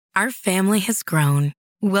Our family has grown.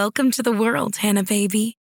 Welcome to the world, Hannah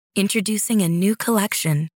baby. Introducing a new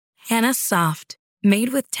collection, Hannah Soft, made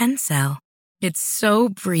with Tencel. It's so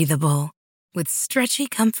breathable, with stretchy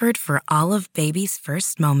comfort for all of baby's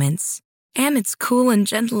first moments. And it's cool and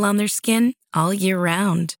gentle on their skin all year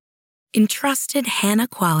round. Entrusted Hannah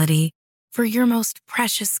quality for your most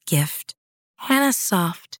precious gift. Hannah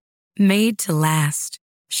Soft, made to last.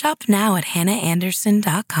 Shop now at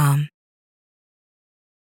hannahanderson.com.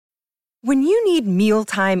 When you need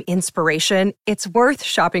mealtime inspiration, it's worth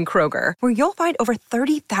shopping Kroger, where you'll find over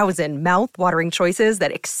 30,000 mouth-watering choices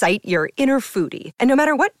that excite your inner foodie. And no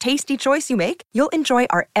matter what tasty choice you make, you'll enjoy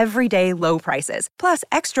our everyday low prices, plus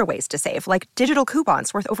extra ways to save, like digital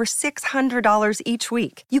coupons worth over $600 each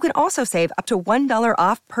week. You can also save up to $1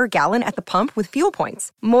 off per gallon at the pump with fuel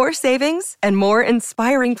points. More savings and more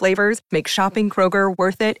inspiring flavors make shopping Kroger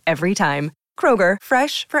worth it every time. Kroger,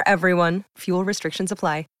 fresh for everyone. Fuel restrictions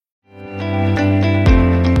apply.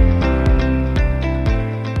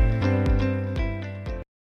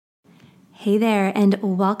 Hey there, and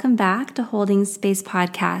welcome back to Holding Space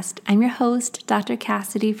Podcast. I'm your host, Dr.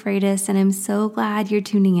 Cassidy Freitas, and I'm so glad you're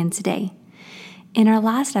tuning in today. In our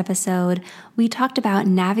last episode, we talked about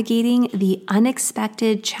navigating the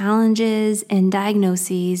unexpected challenges and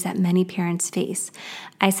diagnoses that many parents face.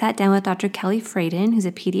 I sat down with Dr. Kelly Frayden, who's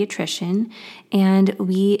a pediatrician, and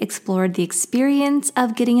we explored the experience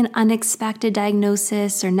of getting an unexpected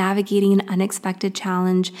diagnosis or navigating an unexpected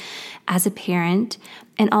challenge as a parent,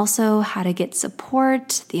 and also how to get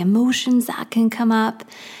support, the emotions that can come up.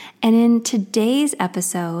 And in today's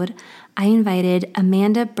episode, I invited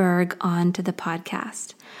Amanda Berg onto the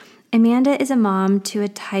podcast. Amanda is a mom to a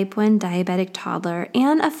type 1 diabetic toddler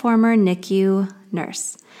and a former NICU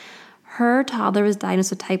nurse. Her toddler was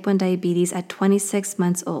diagnosed with type 1 diabetes at 26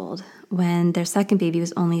 months old when their second baby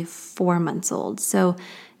was only 4 months old. So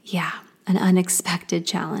yeah, an unexpected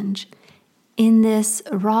challenge. In this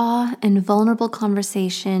raw and vulnerable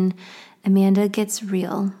conversation, Amanda gets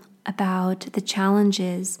real about the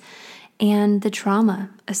challenges and the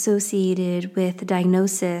trauma associated with the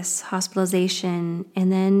diagnosis, hospitalization,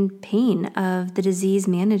 and then pain of the disease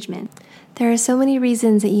management. There are so many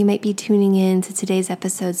reasons that you might be tuning in to today's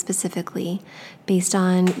episode specifically based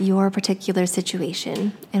on your particular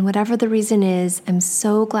situation. And whatever the reason is, I'm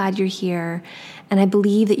so glad you're here. And I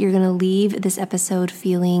believe that you're going to leave this episode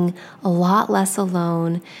feeling a lot less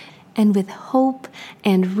alone and with hope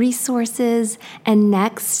and resources and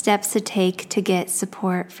next steps to take to get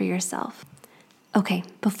support for yourself. Okay,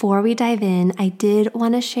 before we dive in, I did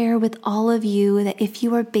want to share with all of you that if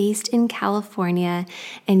you are based in California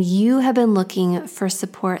and you have been looking for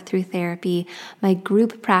support through therapy, my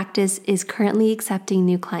group practice is currently accepting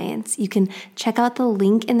new clients. You can check out the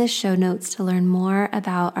link in the show notes to learn more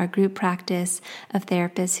about our group practice of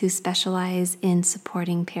therapists who specialize in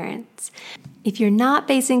supporting parents. If you're not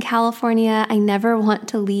based in California, I never want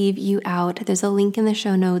to leave you out. There's a link in the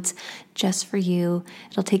show notes just for you.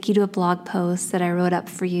 It'll take you to a blog post that I wrote up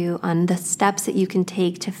for you on the steps that you can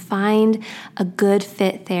take to find a good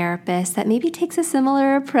fit therapist that maybe takes a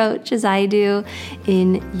similar approach as I do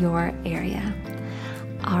in your area.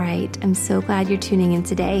 All right, I'm so glad you're tuning in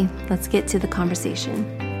today. Let's get to the conversation.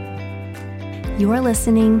 You're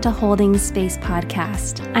listening to Holding Space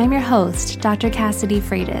Podcast. I'm your host, Dr. Cassidy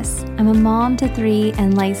Freitas. I'm a mom to 3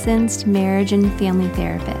 and licensed marriage and family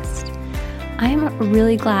therapist. I'm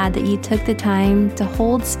really glad that you took the time to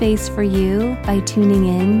hold space for you by tuning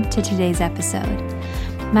in to today's episode.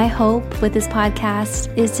 My hope with this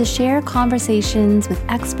podcast is to share conversations with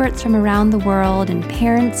experts from around the world and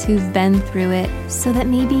parents who've been through it so that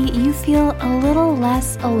maybe you feel a little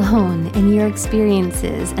less alone in your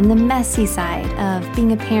experiences and the messy side of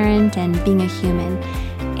being a parent and being a human,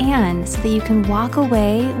 and so that you can walk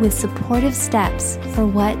away with supportive steps for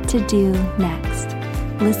what to do next.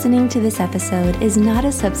 Listening to this episode is not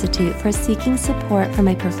a substitute for seeking support from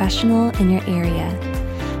a professional in your area.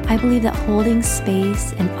 I believe that holding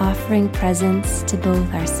space and offering presence to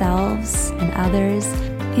both ourselves and others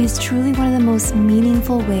is truly one of the most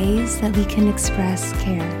meaningful ways that we can express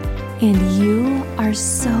care. And you are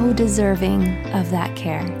so deserving of that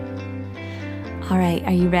care. All right,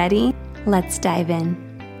 are you ready? Let's dive in.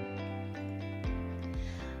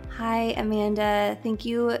 Hi, Amanda. Thank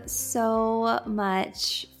you so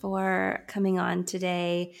much for coming on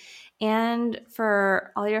today and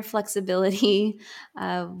for all your flexibility.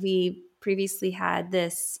 We previously had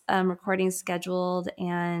this recording scheduled,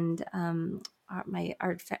 and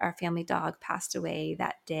our family dog passed away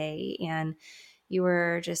that day, and you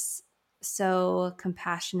were just so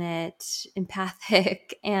compassionate,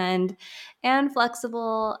 empathic, and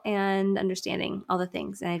flexible and understanding, all the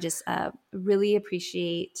things. And I just really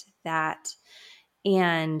appreciate that,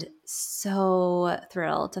 and so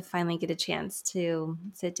thrilled to finally get a chance to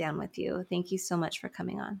sit down with you. Thank you so much for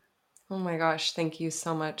coming on. Oh my gosh, thank you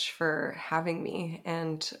so much for having me.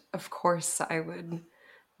 And of course, I would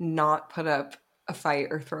not put up a fight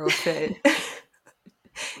or throw a fit.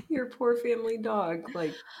 Your poor family dog.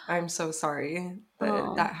 Like, I'm so sorry that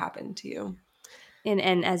Oh, that happened to you.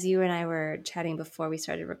 and as you and I were chatting before we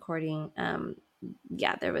started recording,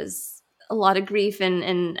 yeah, there was a lot of grief,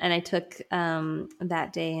 and I took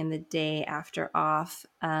that day and the day after off,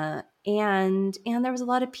 and there was a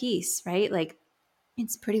lot of peace, right? Like,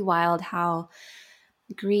 it's pretty wild how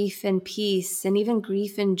grief and peace and even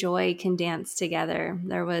grief and joy can dance together.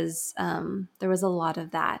 There was a lot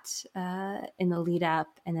of that in the lead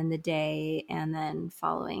up, and then the day, and then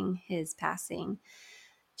following his passing.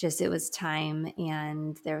 Just, it was time,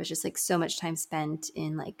 and there was just like so much time spent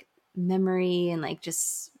in like memory and like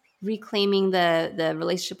just reclaiming the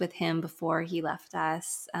relationship with him before he left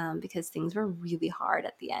us, because things were really hard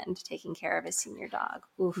at the end, taking care of his senior dog.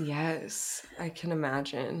 Oof. Yes, I can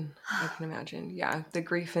imagine. I can imagine. Yeah, the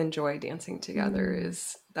grief and joy dancing together Mm.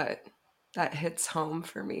 is that hits home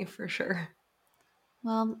for me for sure.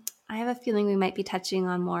 Well, I have a feeling we might be touching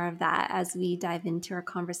on more of that as we dive into our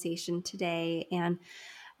conversation today. And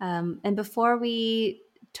before we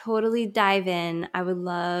totally dive in, I would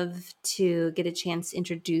love to get a chance to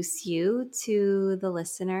introduce you to the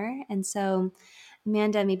listener. And so,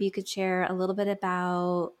 Amanda, maybe you could share a little bit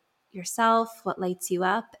about yourself, what lights you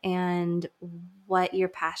up, and what you're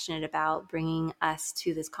passionate about bringing us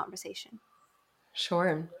to this conversation.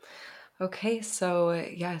 Sure. Okay, so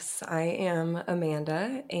yes, I am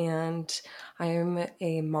Amanda, and I'm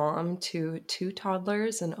a mom to two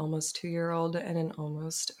toddlers, an almost 2-year-old and an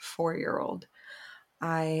almost 4-year-old.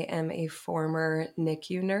 I am a former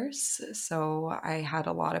NICU nurse, so I had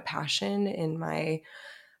a lot of passion in my,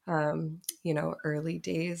 early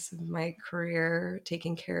days of my career,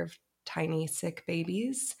 taking care of tiny, sick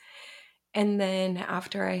babies. And then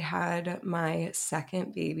after I had my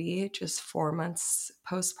second baby, just 4 months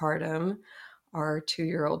postpartum, our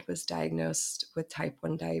 2-year-old was diagnosed with type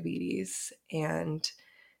 1 diabetes, and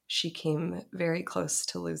she came very close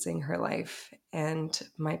to losing her life. And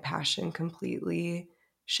my passion completely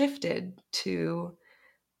shifted to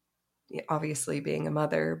obviously being a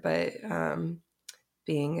mother, but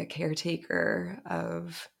being a caretaker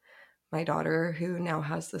of my daughter who now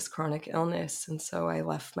has this chronic illness. And so I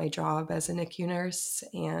left my job as a NICU nurse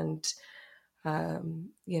and,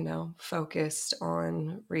 focused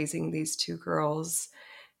on raising these two girls.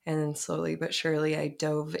 And slowly but surely, I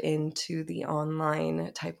dove into the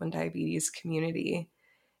online type 1 diabetes community.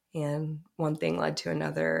 And one thing led to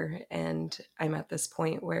another. And I'm at this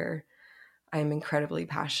point where I'm incredibly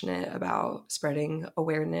passionate about spreading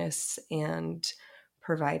awareness and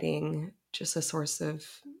providing just a source of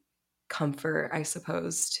comfort, I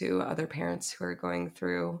suppose, to other parents who are going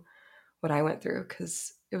through what I went through,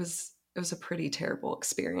 because it was a pretty terrible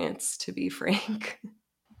experience, to be frank.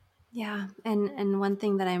 Yeah, and one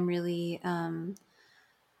thing that I'm really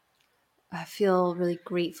I feel really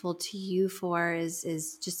grateful to you for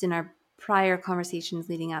is just in our prior conversations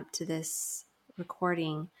leading up to this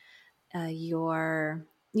recording,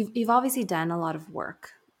 you've obviously done a lot of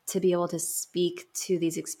work to be able to speak to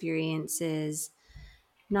these experiences,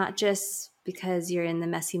 not just because you're in the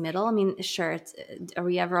messy middle. I mean, sure, are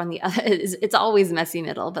we ever on the other? It's always messy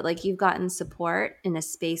middle, but like, you've gotten support in a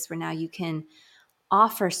space where now you can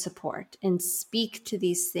offer support and speak to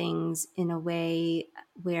these things in a way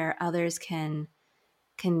where others can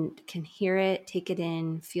hear it, take it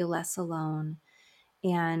in, feel less alone.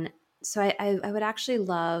 And so I would actually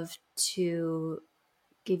love to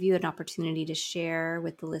give you an opportunity to share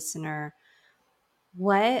with the listener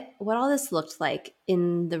what all this looked like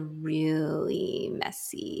in the really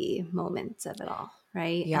messy moments of it all,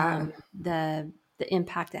 right? Yeah, The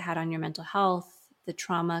impact it had on your mental health, the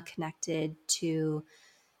trauma connected to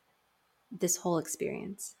this whole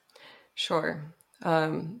experience. sure.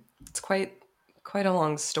 It's quite a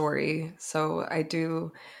long story. So I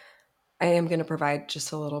am going to provide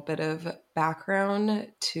just a little bit of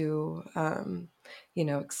background to,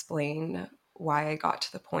 explain why I got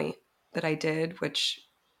to the point that I did, which,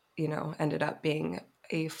 ended up being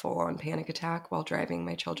a full-on panic attack while driving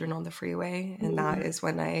my children on the freeway. And that Mm, is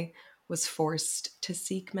when I was forced to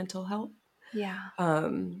seek mental help. yeah.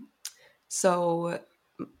 Um, so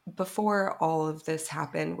before all of this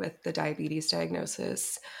happened with the diabetes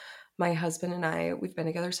diagnosis, my husband and I, we've been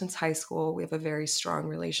together since high school. We have a very strong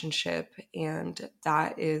relationship, and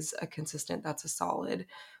that is a consistent, that's a solid.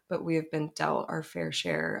 But we have been dealt our fair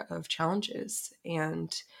share of challenges.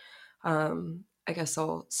 And I guess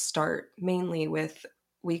I'll start mainly with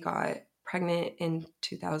we got pregnant in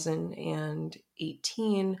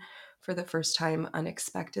 2018 for the first time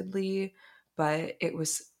unexpectedly, but it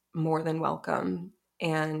was more than welcome.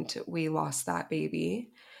 And we lost that baby.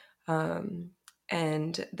 Um,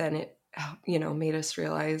 and then it, made us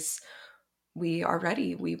realize we are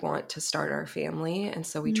ready. We want to start our family. And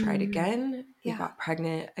so we tried Mm. again. We Yeah. got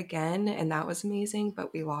pregnant again, and that was amazing,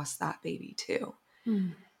 but we lost that baby too.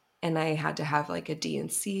 Mm. And I had to have like a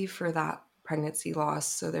D&C for that pregnancy loss.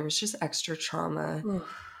 So there was just extra trauma, Oof.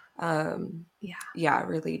 um, Yeah. yeah,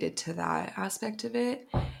 related to that aspect of it.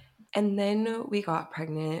 And then we got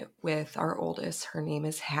pregnant with our oldest. Her name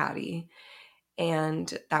is Hattie.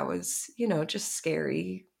 And that was, just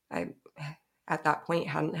scary. I, at that point,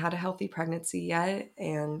 hadn't had a healthy pregnancy yet,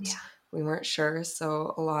 and Yeah. we weren't sure.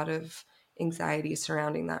 So, a lot of anxiety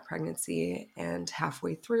surrounding that pregnancy. And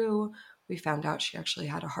halfway through, we found out she actually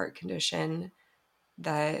had a heart condition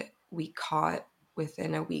that we caught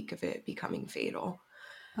within a week of it becoming fatal.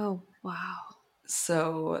 Oh, wow.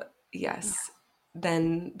 So, Yeah. yes,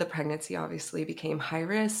 then the pregnancy obviously became high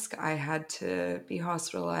risk. I had to be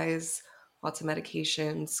hospitalized, lots of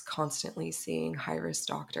medications, constantly seeing high risk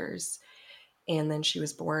doctors. And then she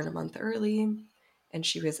was born a month early, and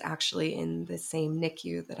she was actually in the same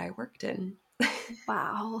NICU that I worked in.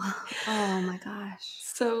 Wow. Oh my gosh.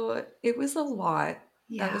 So it was a lot. That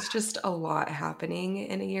Yeah, was just a lot happening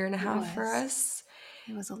in a year and a it half for was. us.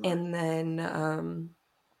 It was a lot. And then,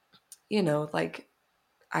 like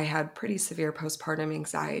I had pretty severe postpartum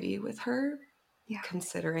anxiety with her, Yeah.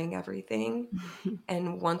 considering everything.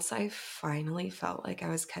 And once I finally felt like I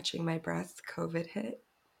was catching my breath, COVID hit.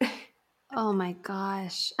 Oh my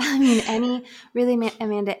gosh. I mean, really,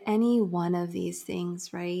 Amanda, any one of these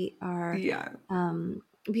things, right, are, Yeah,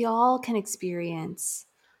 we all can experience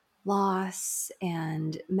loss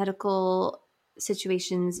and medical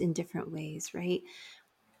situations in different ways, right?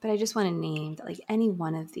 But I just want to name that, like, any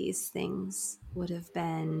one of these things would have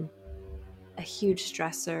been a huge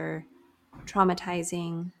stressor,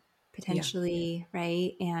 traumatizing, yeah, potentially,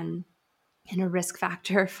 right? And a risk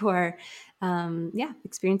factor for,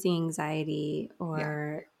 experiencing anxiety yeah,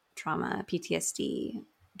 or trauma, PTSD,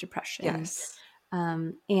 depression, yes.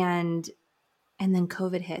 and then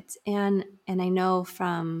COVID hits. And I know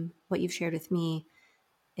from what you've shared with me,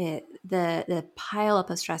 the pile up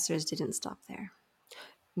of stressors didn't stop there.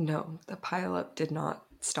 No, the pileup did not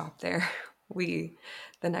stop there.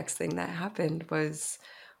 The next thing that happened was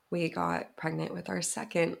we got pregnant with our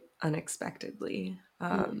second unexpectedly.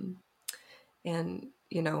 Mm, And,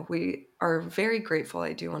 we are very grateful.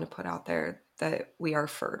 I do want to put out there that we are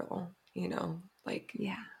fertile, like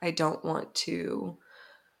yeah. I don't want to,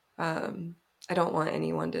 um, I don't want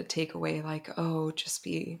anyone to take away like, oh, just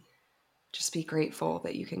be grateful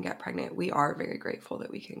that you can get pregnant. We are very grateful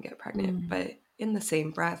that we can get pregnant. Mm, But in the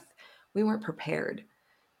same breath, we weren't prepared yeah.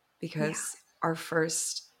 because our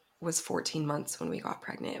first was 14 months when we got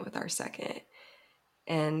pregnant with our second.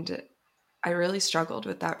 And I really struggled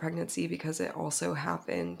with that pregnancy because it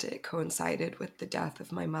coincided with the death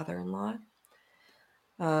of my mother-in-law.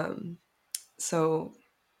 Um, so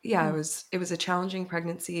yeah, it Mm, was it was a challenging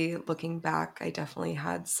pregnancy. Looking back, I definitely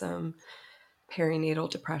had some perinatal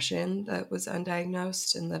depression that was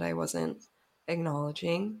undiagnosed and that I wasn't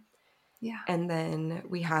acknowledging. yeah. And then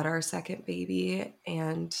we had our second baby,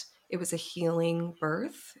 and it was a healing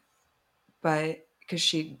birth, but because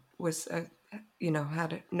she was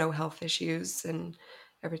had no health issues and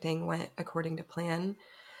everything went according to plan,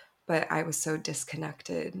 but I was so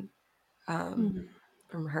disconnected um, Mm,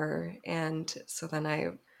 from her. And so then I,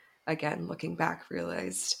 again, looking back,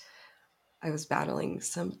 realized I was battling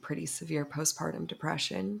some pretty severe postpartum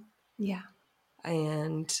depression. yeah.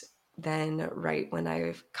 And then, right when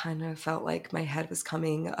I kind of felt like my head was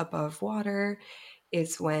coming above water,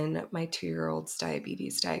 is when my 2-year-old's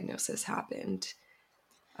diabetes diagnosis happened.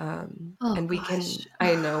 Oh And gosh.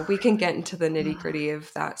 I know we can get into the nitty gritty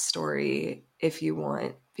of that story if you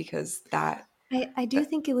want, because I do that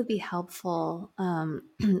think it would be helpful,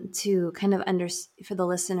 to kind of for the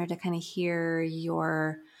listener to kind of hear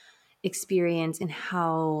your experience and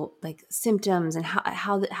how, like, symptoms and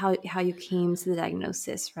how you came to the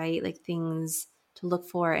diagnosis, right? Like, things to look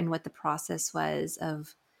for and what the process was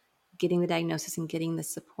of getting the diagnosis and getting the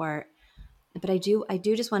support. But I do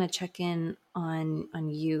just want to check in on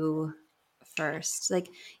you first, like,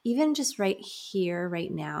 even just right here,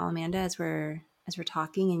 right now, Amanda, as we're as we're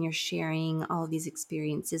talking and you're sharing all of these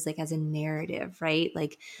experiences like as a narrative, right?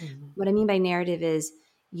 Like Mhm. what I mean by narrative is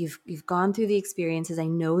you've gone through the experiences. I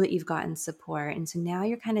know that you've gotten support. And so now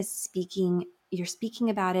you're kind of you're speaking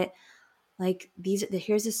about it like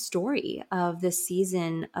here's a story of this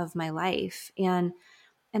season of my life. And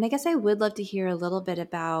I guess I would love to hear a little bit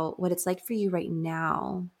about what it's like for you right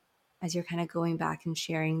now as you're kind of going back and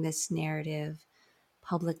sharing this narrative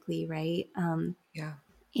publicly, right? Yeah.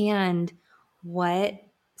 And what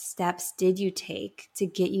steps did you take to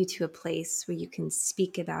get you to a place where you can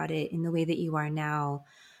speak about it in the way that you are now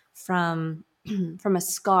from from a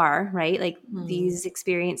scar, right? Like Mm. these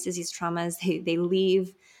experiences, these traumas, they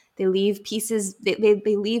leave pieces, they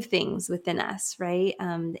leave things within us, right?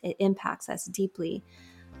 It impacts us deeply.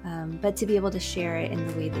 But to be able to share it in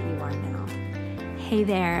the way that you are now. Hey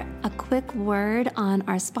there, a quick word on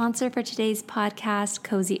our sponsor for today's podcast,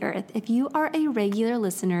 Cozy Earth. If you are a regular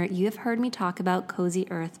listener, you have heard me talk about Cozy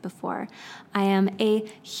Earth before. I am a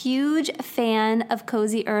huge fan of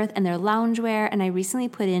Cozy Earth and their loungewear, and I recently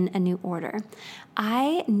put in a new order.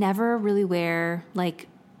 I never really wear like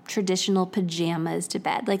traditional pajamas to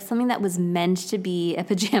bed, like something that was meant to be a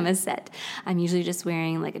pajama set. I'm usually just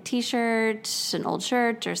wearing like a t-shirt, an old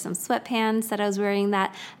shirt, or some sweatpants that I was wearing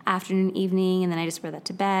that afternoon, evening, and then I just wear that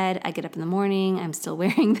to bed. I get up in the morning, I'm still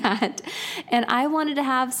wearing that. And I wanted to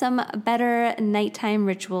have some better nighttime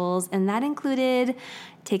rituals, and that included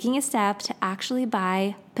taking a step to actually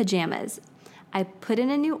buy pajamas. I put in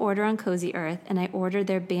a new order on Cozy Earth, and I ordered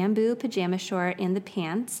their bamboo pajama short and the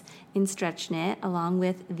pants in stretch knit, along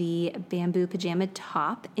with the bamboo pajama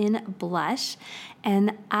top in blush.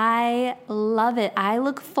 And I love it. I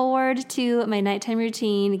look forward to my nighttime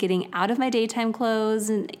routine, getting out of my daytime clothes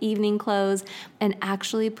and evening clothes, and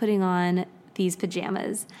actually putting on these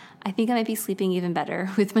pajamas. I think I might be sleeping even better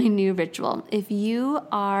with my new ritual. If you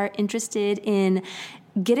are interested in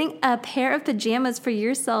getting a pair of pajamas for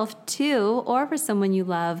yourself too, or for someone you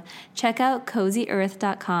love, check out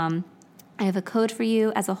cozyearth.com. I have a code for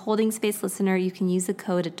you. As a Holding Space listener, you can use the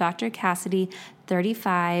code Dr. Cassidy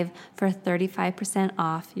 35 for 35%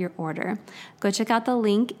 off your order. Go check out the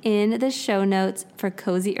link in the show notes for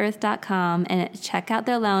cozyearth.com and check out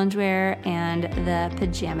their loungewear and the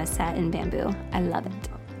pajama set in bamboo. I love it.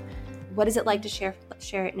 What is it like to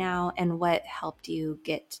share it now, and what helped you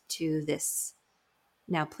get to this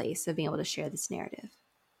now place of being able to share this narrative?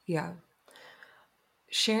 Yeah.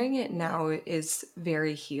 Sharing it now is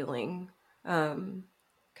very healing. Kind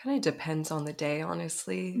of depends on the day,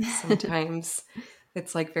 honestly. Sometimes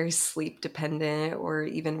it's like very sleep dependent, or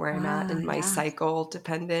even where I'm at Ah, in my yeah, cycle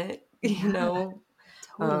dependent, you yeah, know.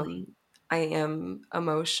 totally. Um, I am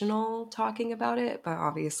emotional talking about it, but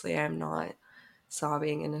obviously I'm not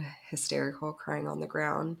sobbing and hysterical crying on the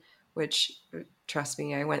ground, which trust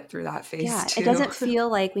me, I went through that phase Yeah, it too. doesn't feel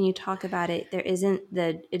like when you talk about it, it isn't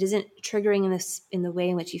triggering in the way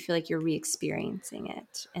in which you feel like you're re-experiencing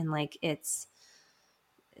it, and like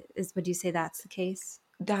would you say that's the case?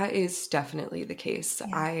 That is definitely the case.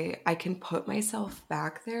 Yeah. I can put myself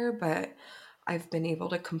back there, but I've been able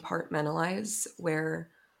to compartmentalize where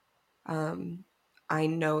um, I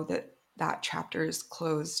know that that chapter is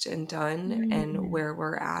closed and done, and Mm, where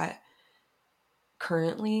we're at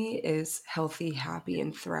currently is healthy, happy,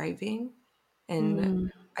 and thriving. And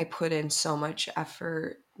mm, I put in so much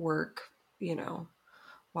effort, work,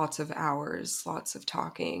 lots of hours, lots of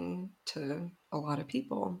talking to a lot of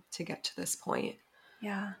people to get to this point.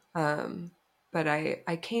 yeah. Um, but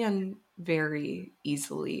I can very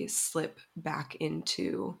easily slip back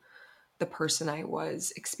into the person I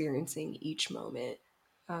was experiencing each moment.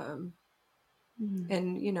 Um, Mm.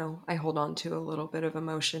 and, I hold on to a little bit of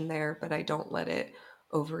emotion there, but I don't let it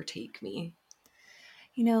overtake me.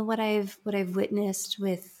 You know what I've witnessed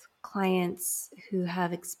with clients who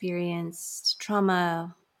have experienced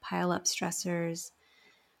trauma, pile up stressors.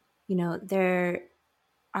 They're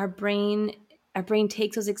our brain our brain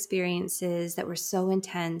takes those experiences that were so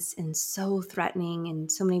intense and so threatening in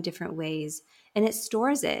so many different ways, and it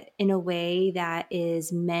stores it in a way that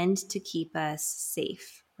is meant to keep us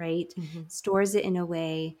safe, right? Hmm. Stores it in a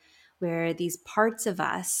way where these parts of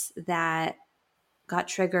us that got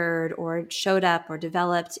triggered or showed up or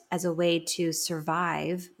developed as a way to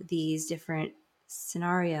survive these different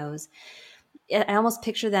scenarios, I almost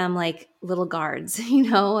picture them like little guards,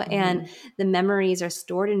 and Hmm. the memories are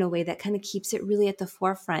stored in a way that kind of keeps it really at the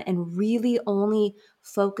forefront and really only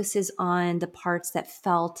focuses on the parts that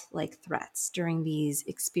felt like threats during these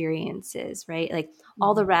experiences, right? Like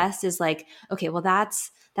all the Hmm. rest is like, okay, well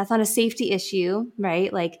that's not a safety issue,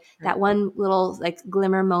 right? Like that Right. one little like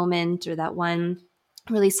glimmer moment or that one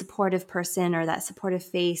really supportive person or that supportive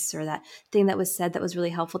face or that thing that was said that was really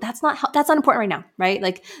helpful. That's not important right now, right?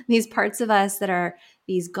 Like these parts of us that are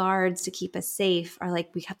these guards to keep us safe are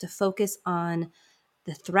like, we have to focus on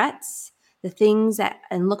the threats, the things that,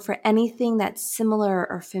 and look for anything that's similar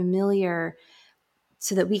or familiar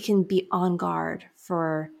so that we can be on guard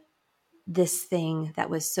for this thing that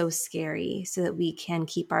was so scary, so that we can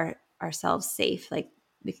keep ourselves safe. Like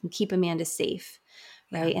we can keep Amanda safe,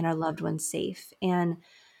 Yeah. right? And our loved ones safe. And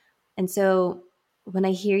so when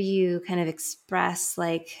I hear you kind of express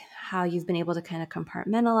like how you've been able to kind of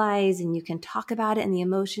compartmentalize and you can talk about it and the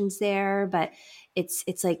emotions there, but it's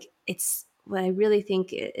like, it's what I really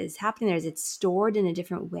think is happening there is it's stored in a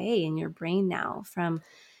different way in your brain now from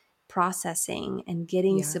processing and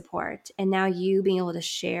getting Yeah. support. And now you being able to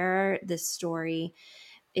share this story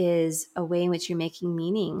is a way in which you're making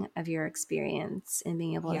meaning of your experience and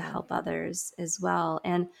being able to Yeah. help others as well.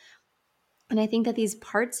 And I think that these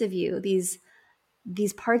parts of you, these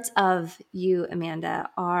parts of you, Amanda,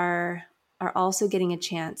 are also getting a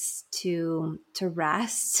chance to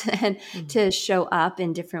rest and Mhm. to show up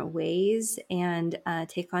in different ways and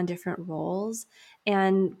take on different roles,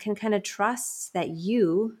 and can kind of trust that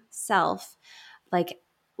you self, like,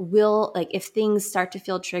 will, like, if things start to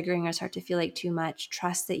feel triggering or start to feel like too much,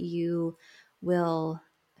 trust that you will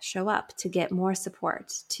show up to get more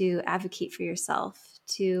support, to advocate for yourself,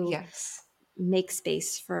 to Yes. make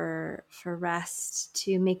space for rest,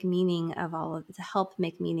 to make meaning of all of, to help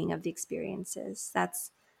make meaning of the experiences.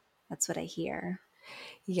 That's what I hear.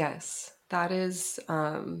 Yes. That's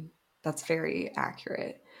very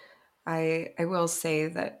accurate. I will say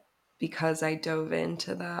that because I dove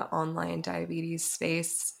into the online diabetes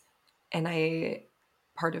space, and I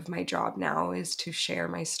part of my job now is to share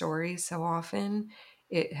my story so often,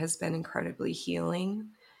 it has been incredibly healing.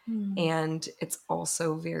 Mm. And it's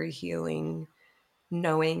also very healing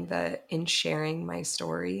knowing that in sharing my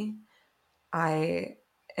story, I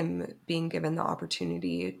am being given the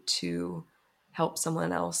opportunity to help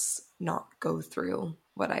someone else not go through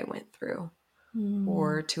what I went through,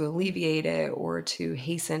 or Mm. to alleviate it, or to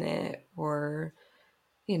hasten it, or,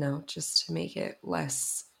 just to make it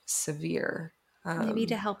less severe. Maybe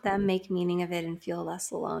to help them make meaning of it and feel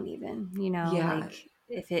less alone, even, Yeah, like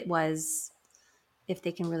if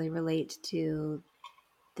they can really relate to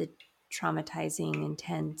the traumatizing,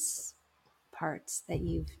 intense parts that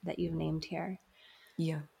you've named here.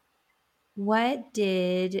 yeah.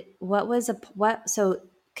 So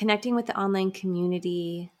connecting with the online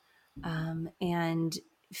community, and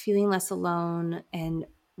feeling less alone, and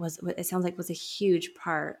was, it sounds like, was a huge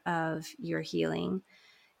part of your healing.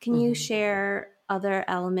 Can you Hmm. share other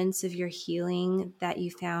elements of your healing that you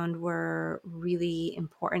found were really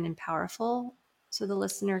important and powerful so the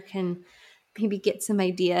listener can maybe get some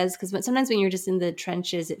ideas? Because sometimes when you're just in the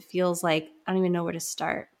trenches, it feels like I don't even know where to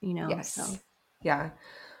start, so. Yes. Yeah.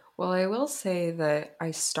 Well, I will say that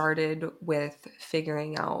I started with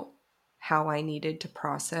figuring out how I needed to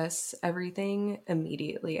process everything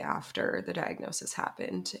immediately after the diagnosis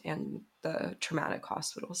happened and the traumatic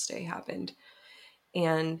hospital stay happened.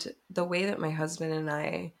 And the way that my husband and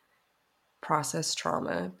I process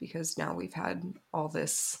trauma, because now we've had all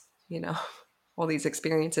this, all these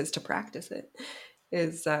experiences to practice it,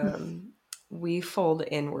 is we fold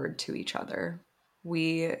inward to each other.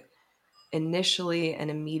 We initially and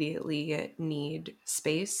immediately need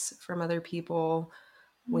space from other people.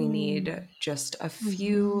 We need Mm. just a Mm-hmm.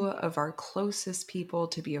 few of our closest people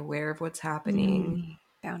to be aware of what's happening. Mm.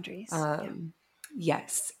 Boundaries. Yeah. Um,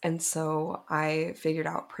 yes. And so I figured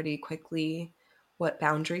out pretty quickly what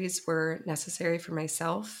boundaries were necessary for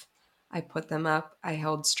myself. I put them up, I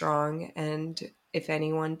held strong. And if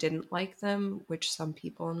anyone didn't like them, which some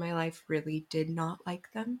people in my life really did not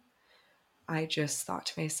like them, I just thought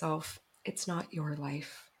to myself, it's not your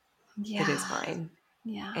life, it is Yeah. mine.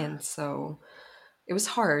 Yeah. And so it was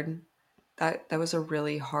hard. That was a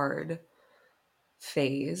really hard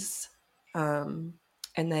phase. Um,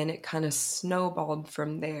 and then it kind of snowballed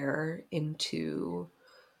from there into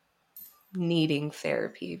needing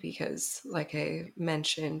therapy because, like I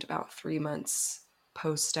mentioned, about 3 months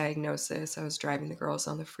post diagnosis, I was driving the girls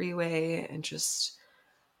on the freeway, and just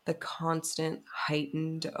the constant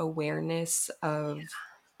heightened awareness of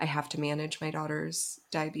I have to manage my daughter's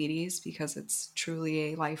diabetes because it's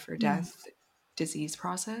truly a life or Mm. death disease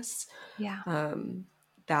process. Yeah. Um,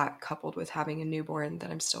 that coupled with having a newborn that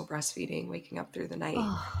I'm still breastfeeding, waking up through the night,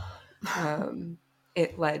 Oh. um,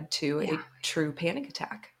 it led to Yeah. a true panic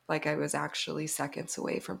attack. Like I was actually seconds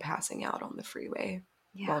away from passing out on the freeway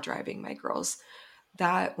Yeah. while driving my girls.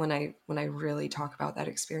 That when I really talk about that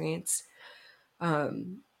experience,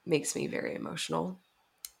 makes me very emotional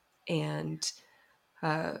And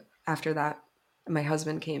after that, my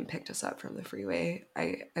husband came and picked us up from the freeway.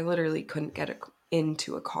 I literally couldn't get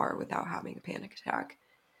into a car without having a panic attack.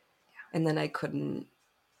 And then I couldn't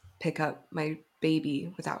pick up my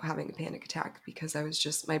baby without having a panic attack because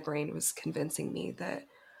my brain was convincing me that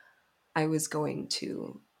I was going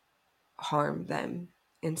to harm them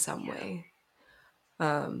in some way.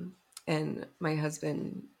 And my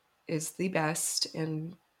husband is the best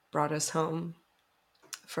and brought us home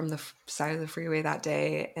from the side of the freeway that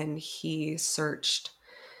day. And he searched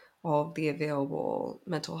all of the available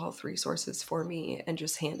mental health resources for me and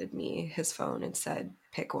just handed me his phone and said,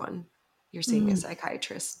 pick one. You're seeing a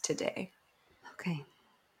psychiatrist today. Okay.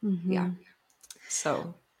 Yeah.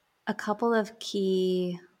 So A couple of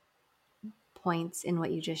key points in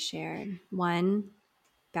what you just shared. One,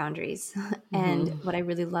 boundaries. And what I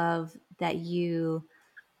really love that you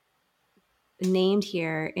named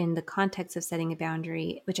here in the context of setting a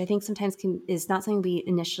boundary, which I think sometimes is not something we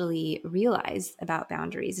initially realize about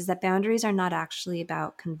boundaries, is that boundaries are not actually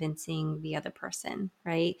about convincing the other person,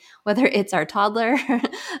 right? Whether it's our toddler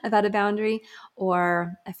about a boundary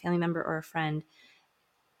or a family member or a friend,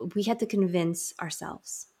 we have to convince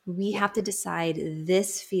ourselves. We have to decide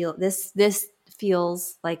this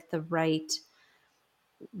feels like the right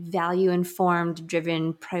value informed,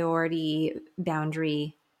 driven priority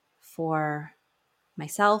boundary for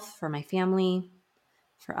myself, for my family,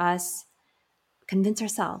 for us. Convince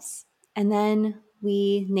ourselves. And then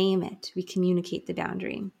we name it, we communicate the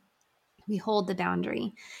boundary. We hold the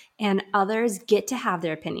boundary, and others get to have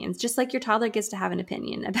their opinions, just like your toddler gets to have an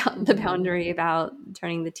opinion about the boundary about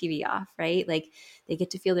turning the TV off, right? Like they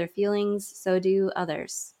get to feel their feelings, so do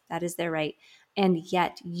others. That is their right. And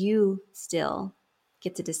yet you still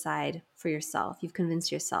get to decide for yourself. You've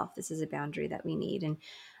convinced yourself this is a boundary that we need. And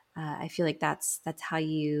I feel like that's how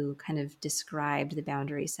you kind of described the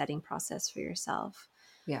boundary setting process for yourself.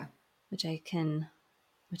 yeah. Which I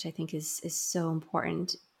think is so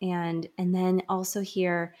important. And then also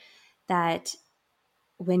hear that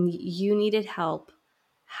when you needed help,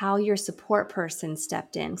 how your support person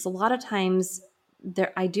stepped in. So a lot of times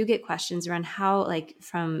I do get questions around how, like,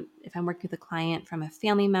 from if I'm working with a client from a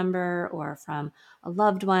family member or from a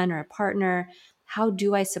loved one or a partner, how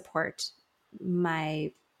do I support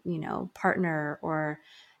my, partner or,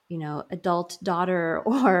 adult daughter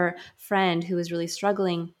or friend who is really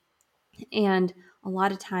struggling? And a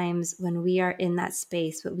lot of times when we are in that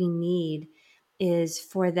space, what we need is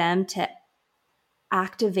for them to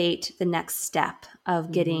activate the next step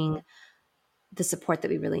of getting the support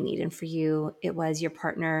that we really need. And for you, it was your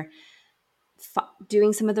partner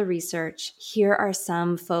doing some of the research. Here are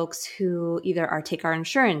some folks who either take our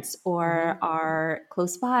insurance or are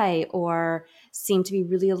close by or seem to be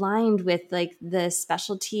really aligned with like the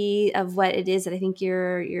specialty of what it is that I think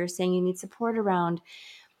you're saying you need support around.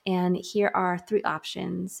 And here are 3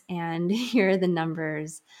 options, and here are the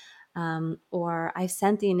numbers. Or I've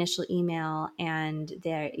sent the initial email, and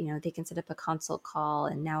they can set up a consult call,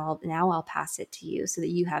 and now I'll pass it to you so that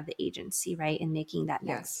you have the agency, right, in making that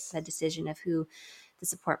that decision of who the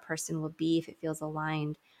support person will be if it feels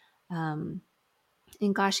aligned. And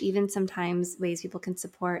gosh, even sometimes ways people can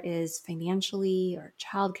support is financially or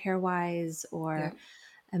childcare wise or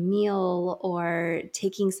a meal or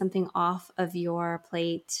taking something off of your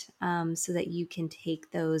plate, so that you can take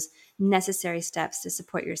those necessary steps to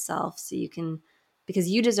support yourself so you can, because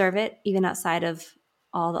you deserve it, even outside of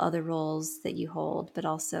all the other roles that you hold, but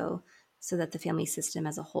also so that the family system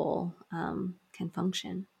as a whole can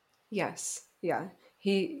function. Yes. Yeah.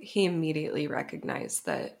 He immediately recognized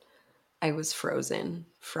that I was frozen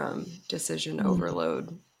from decision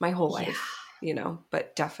overload my whole Yeah. life,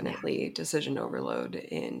 but definitely decision overload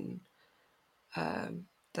in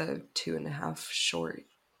the 2.5 short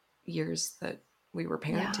years that we were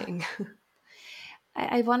Yeah. parenting.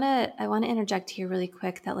 I want to interject here really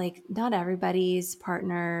quick that like not everybody's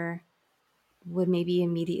partner would maybe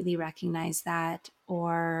immediately recognize that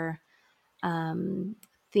or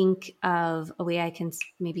think of a way I can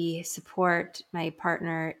maybe support my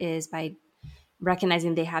partner is by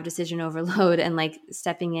recognizing they have decision overload and like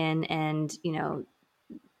stepping in and,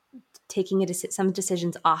 taking some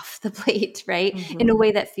decisions off the plate, right? In a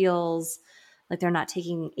way that feels like they're not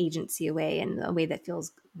taking agency away in a way that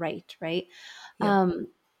feels right, right? Yeah.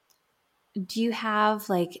 Do you have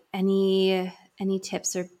like any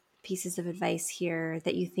tips or pieces of advice here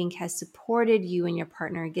that you think has supported you and your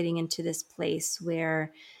partner getting into this place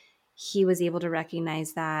where he was able to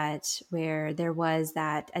recognize that, where there was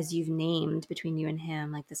that, as you've named between you and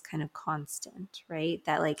him, like this kind of constant, right?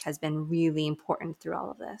 That like has been really important through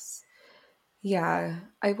all of this. Yeah.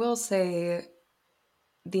 I will say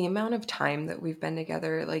the amount of time that we've been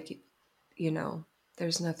together, like,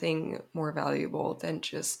 there's nothing more valuable than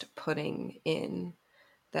just putting in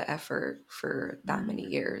the effort for that many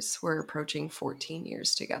years. We're approaching 14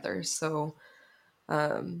 years together. So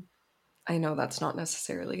I know that's not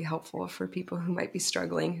necessarily helpful for people who might be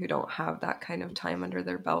struggling, who don't have that kind of time under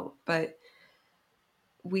their belt, but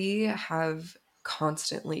we have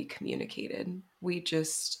constantly communicated. We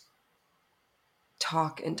just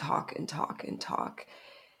talk and talk and talk and talk.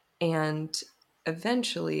 And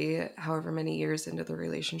eventually, however many years into the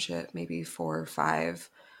relationship, maybe 4 or 5,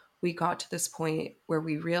 we got to this point where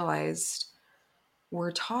we realized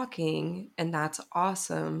we're talking and that's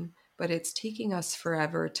awesome, but it's taking us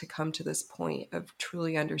forever to come to this point of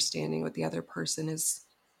truly understanding what the other person is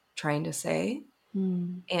trying to say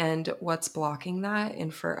and what's blocking that.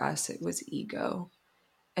 And for us, it was ego.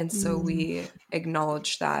 And so we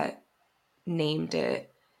acknowledged that, named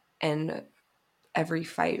it, and every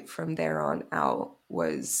fight from there on out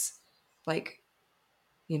was like,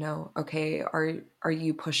 okay, are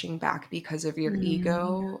you pushing back because of your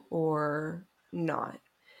ego or not?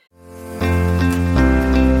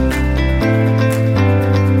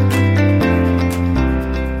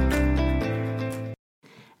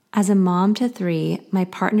 As a mom to 3, my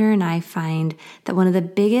partner and I find that one of the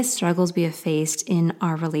biggest struggles we have faced in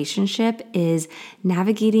our relationship is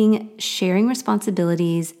navigating sharing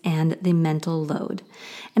responsibilities and the mental load.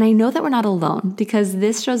 And I know that we're not alone because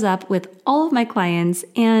this shows up with all of my clients,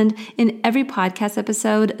 and in every podcast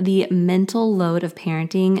episode, the mental load of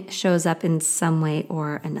parenting shows up in some way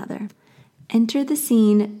or another. Enter the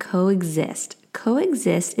scene Coexist.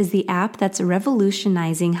 Coexist is the app that's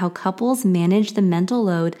revolutionizing how couples manage the mental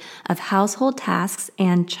load of household tasks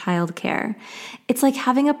and childcare. It's like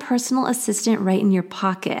having a personal assistant right in your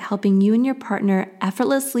pocket, helping you and your partner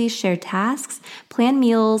effortlessly share tasks, plan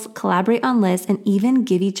meals, collaborate on lists, and even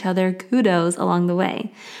give each other kudos along the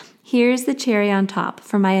way. Here's the cherry on top.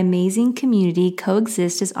 For my amazing community,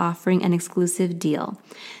 Coexist is offering an exclusive deal.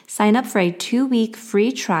 Sign up for a 2-week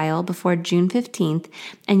free trial before June 15th,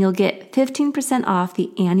 and you'll get 15% off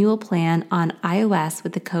the annual plan on iOS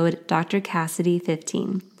with the code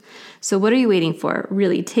drcassidy15. So what are you waiting for?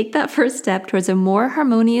 Really, take that first step towards a more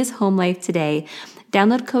harmonious home life today.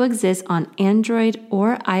 Download Coexist on Android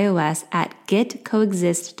or iOS at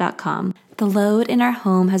getcoexist.com. The load in our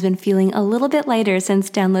home has been feeling a little bit lighter since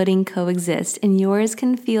downloading Coexist, and yours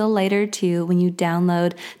can feel lighter too when you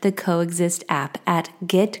download the Coexist app at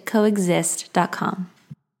getcoexist.com.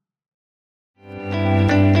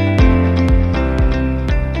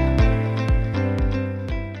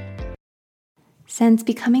 Since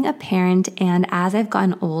becoming a parent and as I've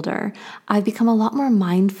gotten older, I've become a lot more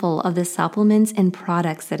mindful of the supplements and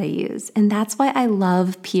products that I use, and that's why I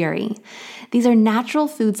love Puri. These are natural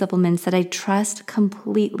food supplements that I trust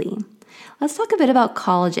completely. Let's talk a bit about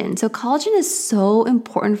collagen. So collagen is so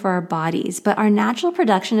important for our bodies, but our natural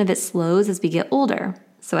production of it slows as we get older,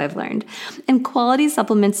 so I've learned. And quality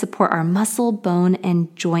supplements support our muscle, bone,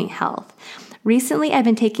 and joint health. Recently, I've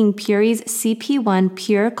been taking Puri's CP1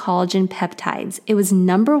 Pure Collagen Peptides. It was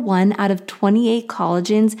number 1 out of 28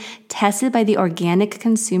 collagens tested by the Organic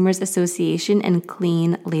Consumers Association and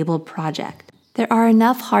Clean Label Project. There are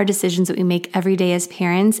enough hard decisions that we make every day as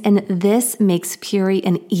parents, and this makes Puri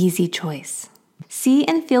an easy choice. See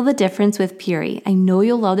and feel the difference with Puri. I know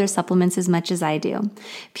you'll love their supplements as much as I do.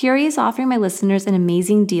 Puri is offering my listeners an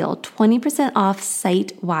amazing deal, 20% off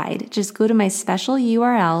site-wide. Just go to my special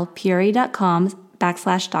URL,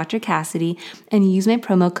 puri.com/Dr. Cassidy, and use my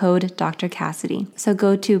promo code Dr. Cassidy. So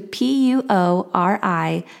go to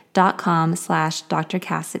PUORI.com/Dr.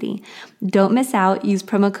 Cassidy. Don't miss out. Use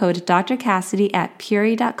promo code Dr. Cassidy at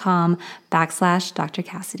puri.com/Dr.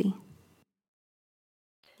 Cassidy.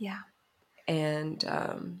 Yeah. And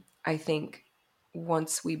I think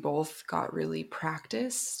once we both got really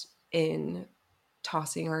practiced in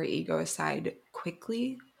tossing our ego aside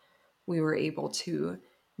quickly, we were able to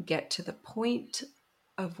get to the point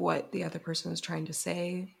of what the other person was trying to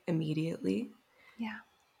say immediately. Yeah.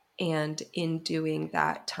 And in doing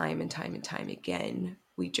that time and time and time again,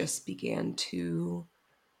 we just began to,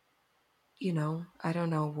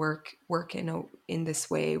 work in this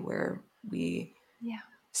way where we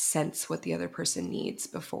sense what the other person needs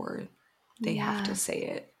before they have to say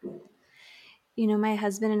it. My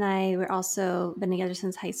husband and I were also been together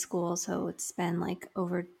since high school, so it's been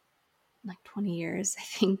over 20 years, I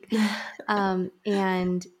think. And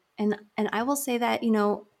I will say that,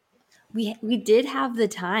 we did have the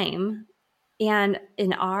time, and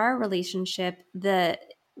in our relationship,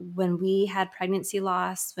 when we had pregnancy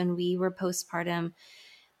loss, when we were postpartum,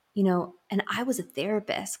 and I was a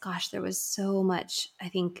therapist. Gosh, there was so much, I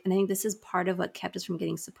think, and I think this is part of what kept us from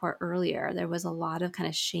getting support earlier. There was a lot of kind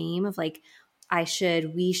of shame of like, I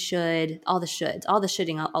should, we should, all the shoulds, all the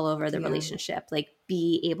shoulding all over the Yeah. relationship, like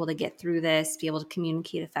be able to get through this, be able to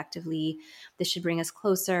communicate effectively. This should bring us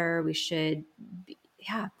closer. We should,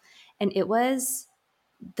 yeah. And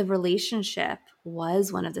the relationship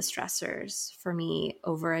was one of the stressors for me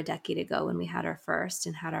over a decade ago when we had our first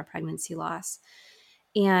and had our pregnancy loss.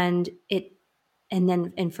 And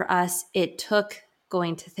for us, it took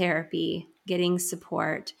going to therapy, getting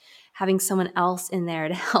support, having someone else in there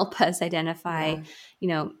to help us identify, Yeah. you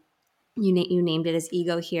know, you named it as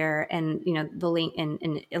ego here, and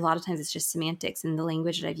and a lot of times it's just semantics, and the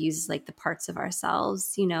language that I've used is like the parts of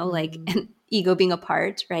ourselves, like, and ego being a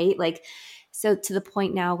part, right? Like, so to the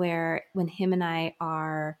point now where when him and I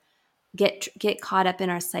are get caught up in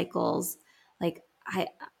our cycles, like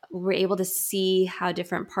we're able to see how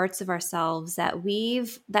different parts of ourselves that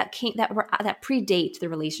predate the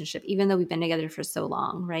relationship, even though we've been together for so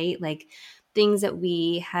long, right? Like things that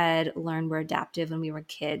we had learned were adaptive when we were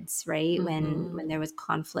kids, right? When there was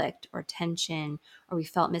conflict or tension, or we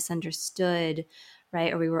felt misunderstood,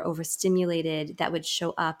 right? Or we were overstimulated, that would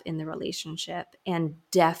show up in the relationship, and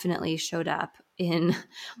definitely showed up in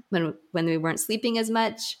when we weren't sleeping as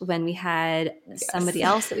much, when we had Yes. somebody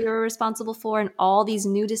else that we were responsible for, and all these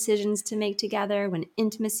new decisions to make together, when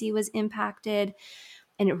intimacy was impacted.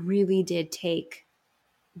 And it really did take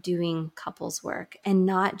doing couples work, and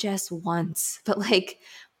not just once, but like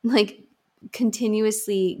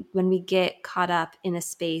continuously, when we get caught up in a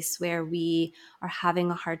space where we are having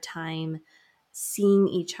a hard time seeing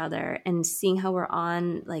each other and seeing how we're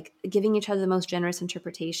on, like giving each other the most generous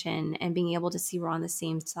interpretation and being able to see we're on the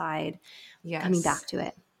same side, coming Yes. back to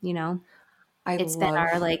it. I It's been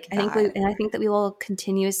our, love like, that. I think that we will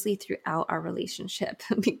continuously throughout our relationship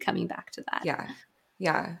be coming back to that. Yeah.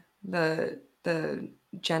 Yeah. The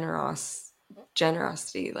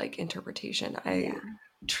generosity, like interpretation. Yeah. I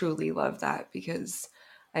truly love that, because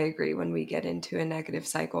I agree, when we get into a negative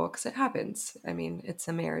cycle, because it happens. I mean, it's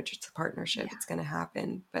a marriage, it's a partnership, Yeah. it's going to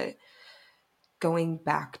happen. But going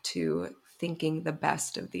back to thinking the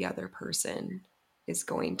best of the other person is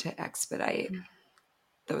going to expedite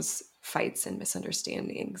those fights and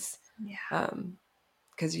misunderstandings, Yeah.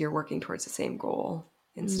 because you're working towards the same goal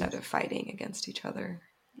Mm, instead of fighting against each other.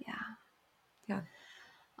 yeah. Yeah.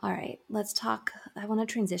 All right, let's talk. I want to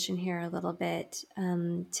transition here a little bit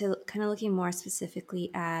to kind of looking more specifically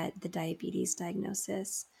at the diabetes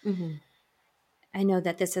diagnosis. Hmm. I know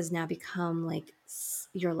that this has now become like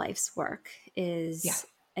your life's work Yeah. is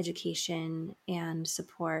education and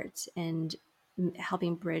support and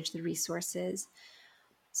helping bridge the resources.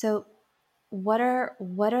 So what are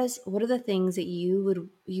the things that you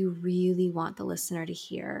really want the listener to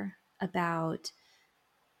hear about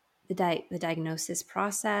the diagnosis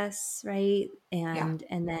process, right? Yeah.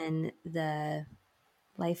 And then the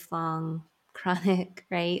lifelong chronic,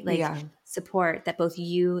 right? Like Yeah. support that both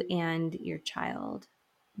you and your child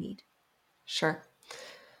need. Sure.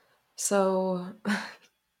 So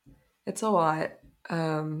it's a lot.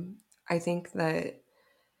 I think that,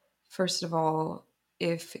 first of all,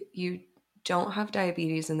 if you don't have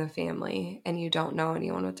diabetes in the family and you don't know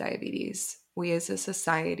anyone with diabetes, we as a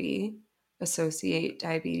society associate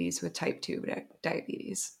diabetes with type 2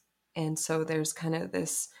 diabetes. And so there's kind of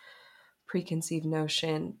this preconceived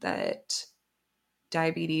notion that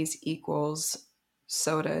diabetes equals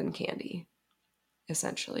soda and candy,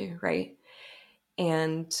 essentially, right?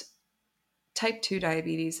 And type 2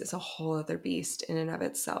 diabetes is a whole other beast in and of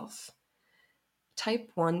itself. Type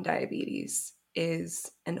 1 diabetes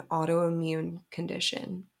is an autoimmune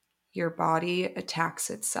condition. Your body attacks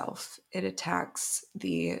itself. It attacks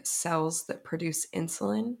the cells that produce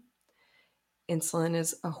insulin. Insulin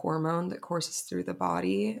is a hormone that courses through the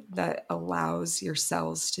body that allows your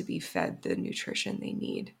cells to be fed the nutrition they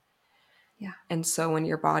need. Yeah. And so when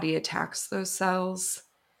your body attacks those cells,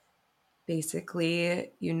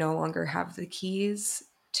 basically, you no longer have the keys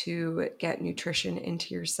to get nutrition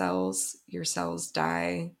into your cells. Your cells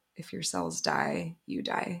die. If your cells die, you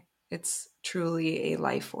die. It's truly a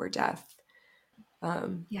life or death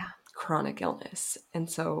Yeah. chronic illness. And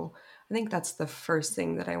so I think that's the first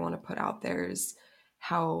thing that I want to put out there, is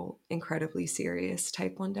how incredibly serious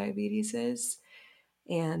type 1 diabetes is.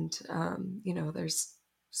 And, there's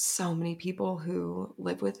so many people who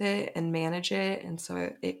live with it and manage it. And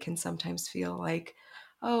so it can sometimes feel like,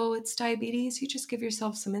 oh, it's diabetes. You just give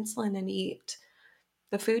yourself some insulin and eat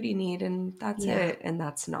the food you need, and that's Yeah. it. And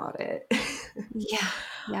that's not it. Yeah.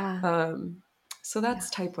 Yeah. um, so Yeah. that's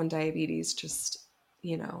type 1 diabetes, just,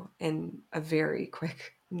 in a very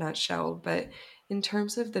quick nutshell. But in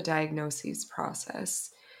terms of the diagnosis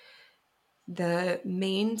process, the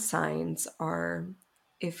main signs are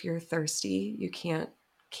if you're thirsty, you can't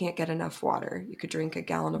get enough water. You could drink a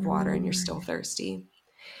gallon of water and you're still thirsty.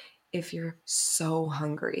 If you're so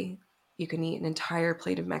hungry, you can eat an entire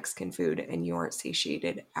plate of Mexican food and you aren't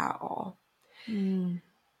satiated at all. Mm.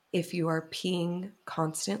 If you are peeing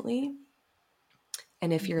constantly,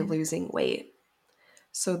 and if you're losing weight.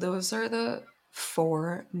 So those are the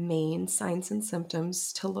 4 main signs and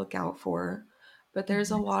symptoms to look out for. But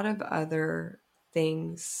there's a lot of other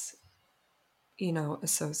things,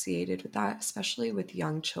 associated with that, especially with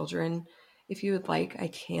young children. If you would like, I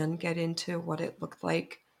can get into what it looked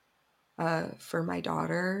like for my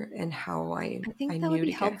daughter and how I think that would knew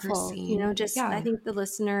be to get her helpful. seen. I Yeah, think the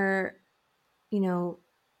listener,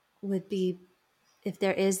 would be, if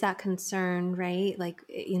there is that concern, right? Like,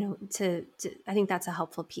 to I think that's a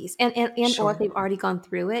helpful piece. And or if sure. they've already gone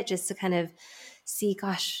through it, just to kind of see,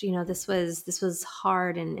 gosh, this was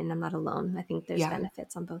hard, and I'm not alone. I think there's Yeah,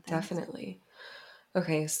 benefits on both ends. definitely.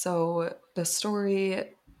 Okay, so the story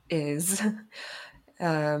is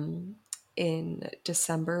um, in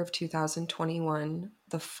December of 2021,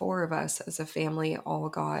 the 4 of us as a family all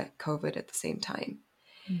got COVID at the same time.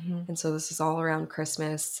 Mm-hmm. And so this is all around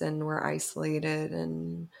Christmas and we're isolated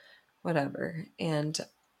and whatever. And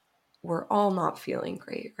we're all not feeling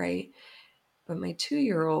great, right? But my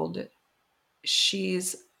 2-year-old,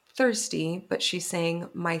 she's thirsty, but she's saying,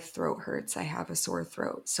 my throat hurts. I have a sore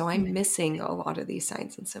throat. So I'm missing a lot of these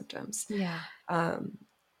signs and symptoms. Yeah. Um,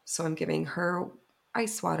 so I'm giving her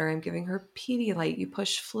ice water. I'm giving her Pedialyte. You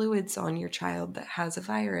push fluids on your child that has a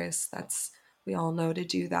virus. We all know to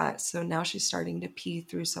do that. So now she's starting to pee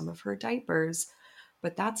through some of her diapers,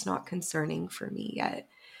 but that's not concerning for me yet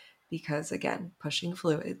because, again, pushing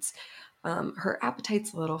fluids. Her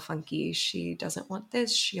appetite's a little funky. She doesn't want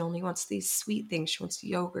this. She only wants these sweet things. She wants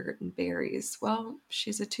yogurt and berries. Well,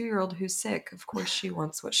 she's a 2-year-old who's sick. Of course, she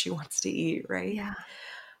wants what she wants to eat, right? Yeah.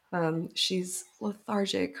 She's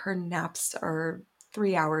lethargic. Her naps are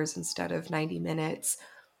 3 hours instead of 90 minutes.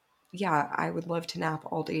 Yeah, I would love to nap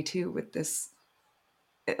all day too with this,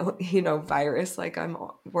 virus. Like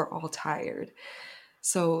we're all tired.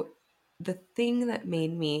 So the thing that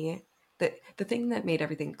made me, the thing that made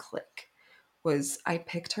everything click was I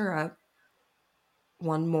picked her up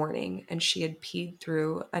one morning and she had peed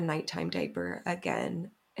through a nighttime diaper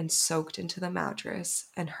again and soaked into the mattress,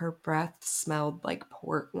 and her breath smelled like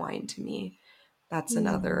port wine to me. That's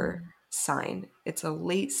another sign. It's a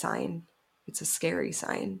late sign. It's a scary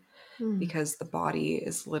sign Mm. because the body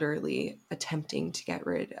is literally attempting to get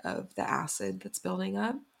rid of the acid that's building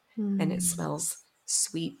up, and it Mm. smells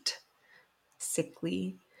sweet,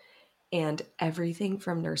 sickly, and everything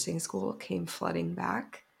from nursing school came flooding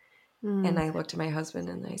back. And Mm. I looked at my husband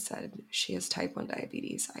and I said, she has type 1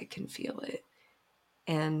 diabetes. I can feel it.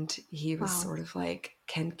 And he was Wow. sort of like,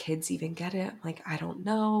 can kids even get it? I'm like, I don't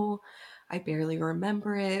know. I barely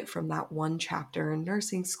remember it from that one chapter in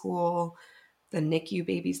nursing school. The NICU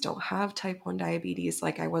babies don't have type 1 diabetes.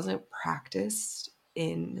 Like, I wasn't practiced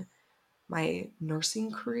in my nursing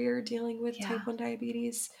career dealing with Yeah. type 1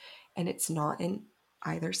 diabetes. And it's not in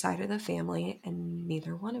either side of the family. And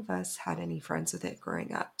neither one of us had any friends with it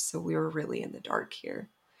growing up. So we were really in the dark here.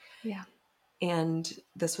 Yeah. And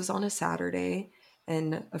this was on a Saturday.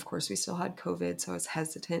 And of course, we still had COVID. So I was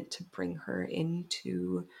hesitant to bring her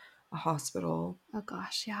into a hospital. Oh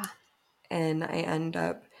gosh. Yeah. And I end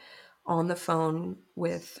up on the phone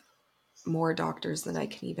with more doctors than I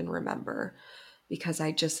can even remember because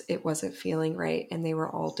it wasn't feeling right. And they were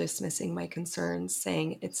all dismissing my concerns,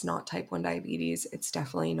 saying it's not type 1 diabetes. It's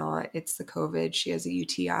definitely not. It's the COVID. She has a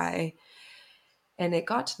UTI. And it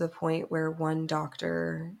got to the point where one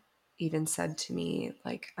doctor even said to me,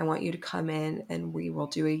 like, I want you to come in and we will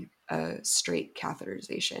do a straight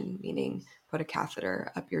catheterization, meaning put a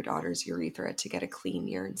catheter up your daughter's urethra to get a clean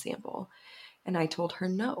urine sample. And I told her,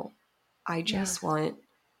 no, I Yeah. just want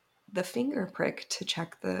the finger prick to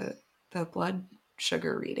check the blood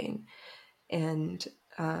sugar reading. And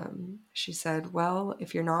she said, well,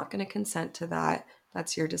 if you're not going to consent to that,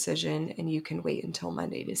 that's your decision, and you can wait until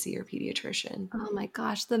Monday to see your pediatrician. Oh my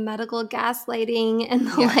gosh, the medical gaslighting and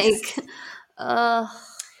the Yes. ugh.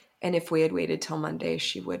 And if we had waited till Monday,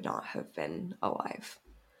 she would not have been alive.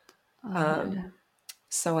 Oh man.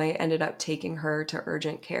 So I ended up taking her to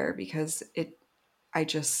urgent care because I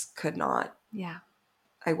just could not, Yeah.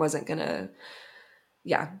 I wasn't going to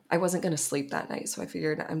I wasn't going to sleep that night. So I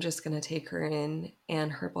figured I'm just going to take her in.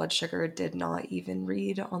 And her blood sugar did not even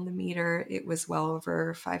read on the meter. It was well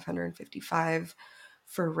over 555.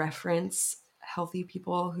 For reference, healthy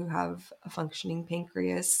people who have a functioning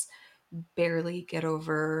pancreas barely get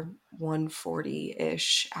over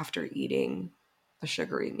 140-ish after eating a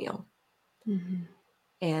sugary meal. Mm-hmm.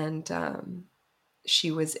 And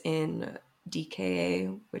she was in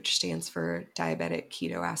DKA, which stands for diabetic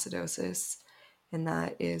ketoacidosis. And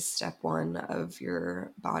that is step one of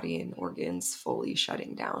your body and organs fully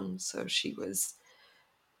shutting down. So she was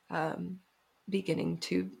beginning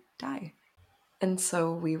to die. And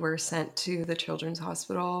so we were sent to the children's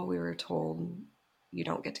hospital. We were told, you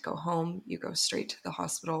don't get to go home. You go straight to the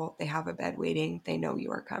hospital. They have a bed waiting. They know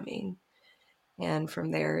you are coming. And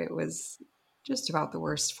from there, it was just about the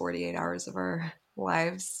worst 48 hours of our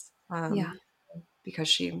lives. Yeah. Because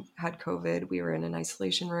she had COVID, we were in an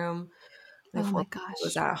isolation room. My Oh my 4-year-old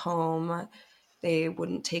was gosh. at home. They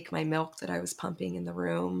wouldn't take my milk that I was pumping in the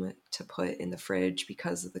room to put in the fridge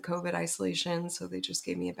because of the COVID isolation. So they just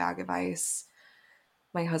gave me a bag of ice.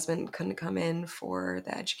 My husband couldn't come in for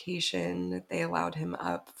the education. They allowed him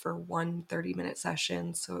up for one 30-minute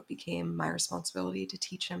session. So it became my responsibility to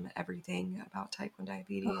teach him everything about type 1 Oh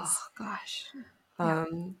diabetes. gosh. Yeah.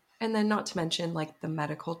 And then not to mention like the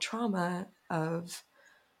medical trauma of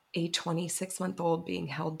a 26-month-old being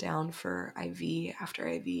held down for IV after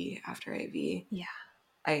IV after IV. Yeah.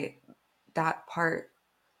 I that part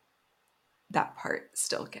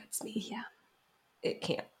still gets me. Yeah. It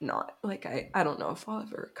can't not. Like I don't know if I'll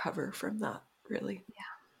ever recover from that, really. Yeah.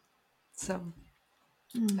 So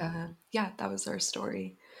Mm. yeah, that was our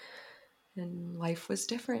story. And life was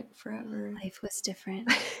different forever. Life was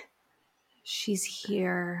different. She's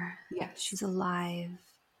here. Yes. She's alive.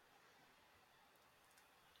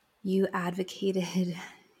 You advocated.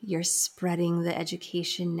 You're spreading the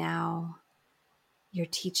education now. You're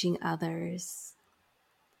teaching others.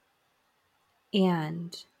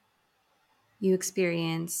 And you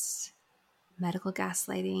experienced medical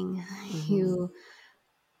gaslighting. Mm-hmm. You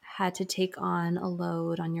had to take on a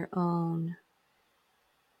load on your own.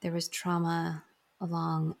 There was trauma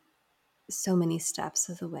along so many steps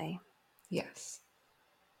of the way. Yes.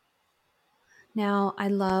 Now, I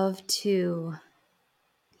love to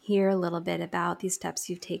hear a little bit about these steps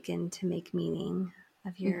you've taken to make meaning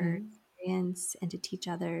of your Mm-hmm. experience and to teach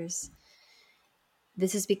others.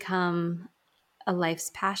 This has become a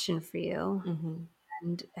life's passion for you. Mm-hmm.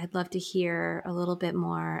 And I'd love to hear a little bit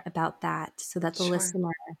more about that so that the Sure.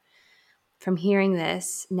 listener from hearing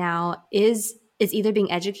this now is either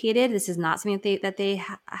being educated. This is not something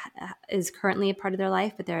is currently a part of their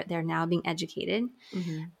life, but they're now being educated,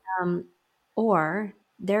 Mm-hmm. or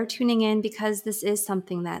they're tuning in because this is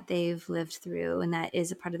something that they've lived through and that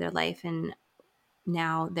is a part of their life, and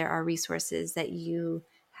now there are resources that you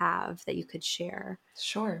have that you could share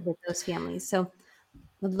Sure. with those families. So,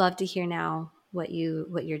 would love to hear now what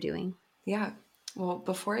you're doing. Yeah. Well,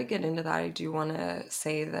 before I get into that, I do want to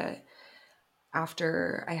say that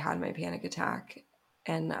after I had my panic attack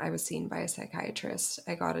and I was seen by a psychiatrist,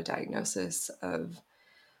 I got a diagnosis of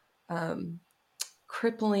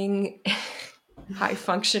crippling high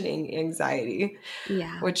functioning anxiety,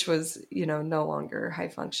 Yeah, which was, no longer high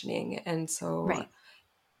functioning. And so right.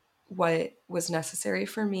 what was necessary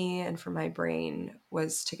for me and for my brain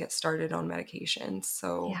was to get started on medication.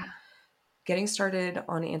 So Yeah, getting started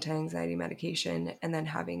on anti-anxiety medication and then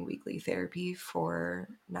having weekly therapy for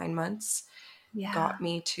 9 months yeah. got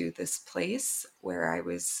me to this place where I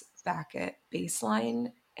was back at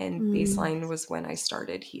baseline, and Mm, baseline was when I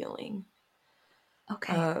started healing.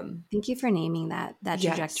 okay. Um, Thank you for naming that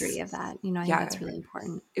trajectory yes. of that. I think Yeah. that's really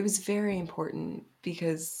important. It was very important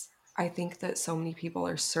because I think that so many people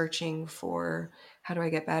are searching for how do I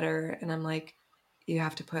get better? And I'm like, you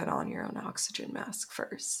have to put on your own oxygen mask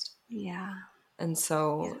first. Yeah. And Yeah.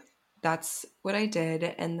 so that's what I did.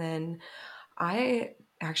 And then I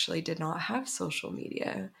actually did not have social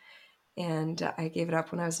media. And I gave it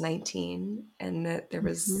up when I was 19. And that there Hmm.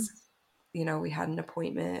 was, we had an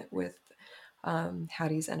appointment with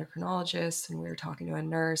Hattie's endocrinologist, and we were talking to a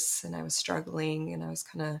nurse, and I was struggling and I was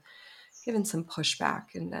kind of given some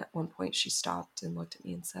pushback. And at one point she stopped and looked at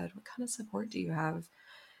me and said, "What kind of support do you have?"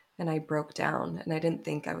 And I broke down, and I didn't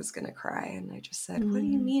think I was going to cry. And I just said, "What do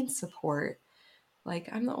you Mm. mean support? Like,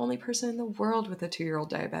 I'm the only person in the world with a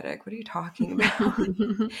 2-year-old diabetic. What are you talking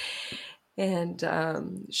about?"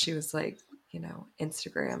 And she was like,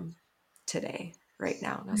 Instagram today, right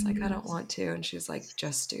now. And I was like, "I don't want to." And she was like,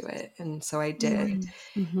 "Just do it." And so I did.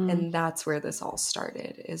 Mm-hmm. And that's where this all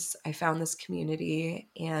started. Is I found this community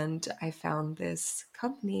and I found this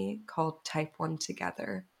company called Type 1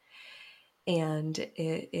 Together. And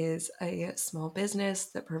it is a small business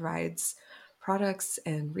that provides products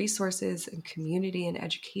and resources and community and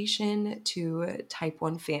education to type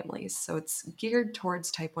 1 families. So it's geared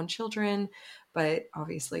towards type 1 children, but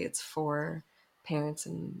obviously it's for parents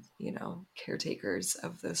and, caretakers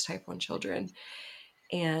of those type 1 children.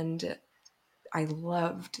 And I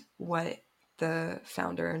loved what the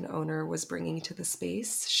founder and owner was bringing to the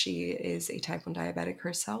space. She is a type 1 diabetic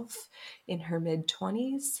herself in her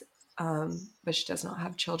mid-20s, but she does not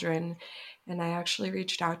have children. And I actually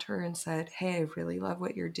reached out to her and said, hey, I really love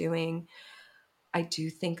what you're doing. I do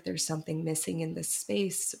think there's something missing in this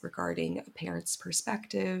space regarding a parent's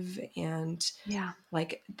perspective and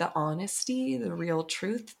like the honesty, the real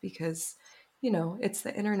truth, because, it's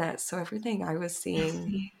the internet. So everything I was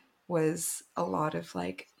seeing was a lot of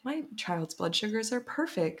like, my child's blood sugars are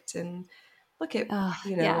perfect. And look at, Oh,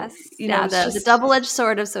 yes. Yeah, it's the just, double-edged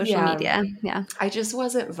sword of social yeah, media. Yeah. I just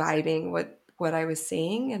wasn't vibing what I was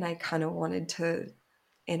seeing. And I kind of wanted to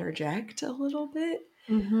interject a little bit.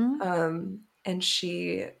 Mm-hmm. And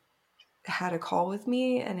she had a call with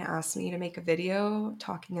me and asked me to make a video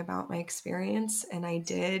talking about my experience. And I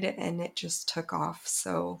did, and it just took off.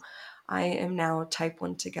 So I am now Type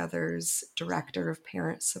 1 Together's Director of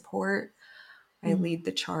Parent Support. I lead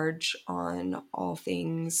the charge on all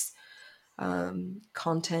things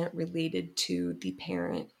content related to the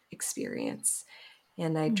parent experience.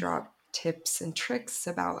 And I drop tips and tricks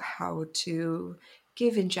about how to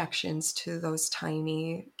give injections to those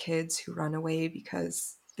tiny kids who run away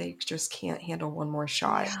because they just can't handle one more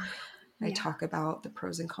shot. I talk about the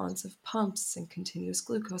pros and cons of pumps and continuous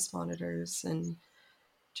glucose monitors and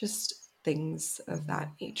just things of that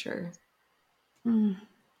nature.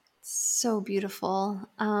 So beautiful.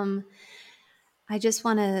 I just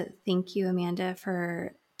want to thank you, Amanda,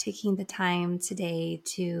 for taking the time today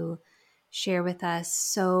to share with us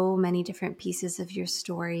so many different pieces of your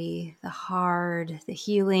story, the hard, the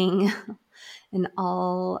healing, and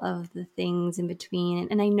all of the things in between.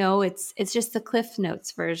 And I know it's just the Cliff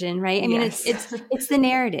Notes version, right? I mean, Yes. it's the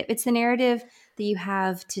narrative. It's the narrative that you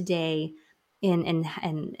have today in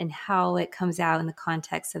how it comes out in the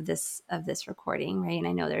context of this recording, right? And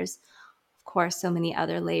I know there's of course so many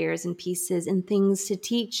other layers and pieces and things to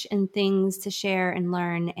teach and things to share and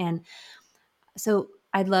learn. And so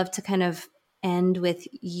I'd love to kind of end with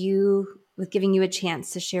giving you a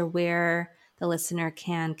chance to share where the listener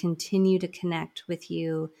can continue to connect with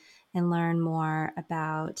you and learn more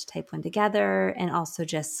about Type 1 Together, and also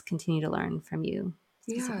just continue to learn from you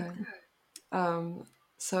specifically.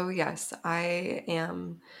 So yes, I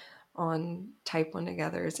am on Type 1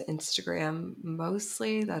 Together's Instagram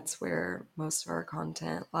mostly. That's where most of our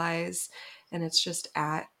content lies. And it's just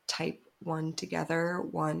at Type 1 Together.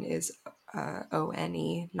 One is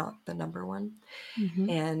ONE, not the number one. Mm-hmm.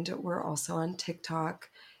 And we're also on TikTok.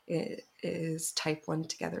 It is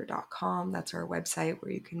type1together.com. That's our website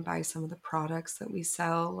where you can buy some of the products that we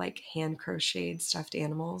sell, like hand crocheted stuffed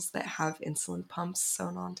animals that have insulin pumps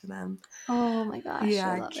sewn onto them. Oh my gosh, I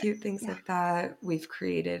Yeah, love cute it. things like that. We've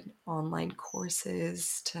created online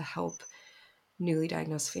courses to help newly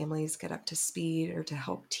diagnosed families get up to speed, or to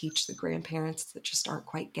help teach the grandparents that just aren't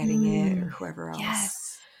quite getting it, or whoever else.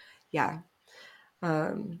 Yes. Yeah.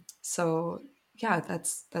 So yeah,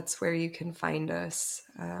 that's where you can find us.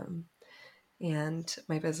 And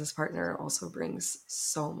my business partner also brings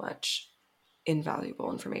so much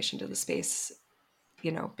invaluable information to the space,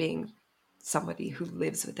 being somebody who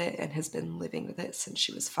lives with it and has been living with it since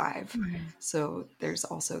she was 5. So there's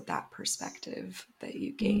also that perspective that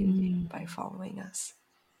you gain by following us.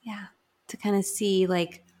 Yeah. To kind of see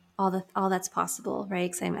like all that's possible,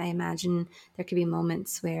 right? Because I imagine there could be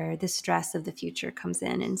moments where the stress of the future comes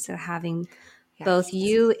in. And so having both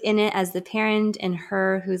you in it as the parent and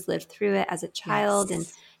her who's lived through it as a child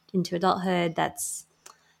and into adulthood,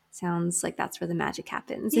 sounds like that's where the magic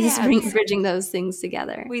happens, is bridging those things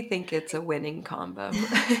together. We think it's a winning combo.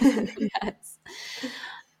 Yes.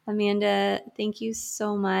 Amanda, thank you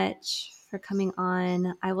so much for coming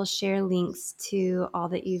on. I will share links to all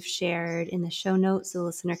that you've shared in the show notes so the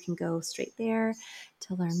listener can go straight there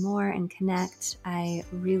to learn more and connect. I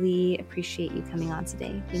really appreciate you coming on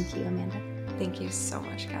today. Thank you, Amanda. Thank you so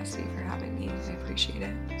much, Cassidy, for having me. I appreciate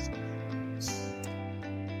it.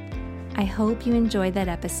 I hope you enjoyed that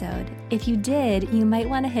episode. If you did, you might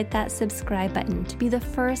want to hit that subscribe button to be the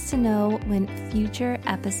first to know when future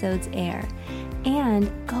episodes air.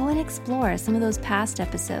 And go and explore some of those past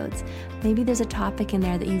episodes. Maybe there's a topic in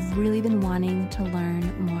there that you've really been wanting to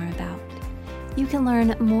learn more about. You can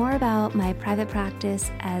learn more about my private practice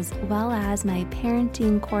as well as my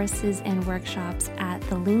parenting courses and workshops at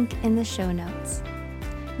the link in the show notes.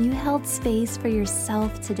 You held space for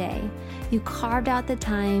yourself today. You carved out the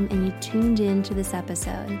time and you tuned in to this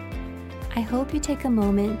episode. I hope you take a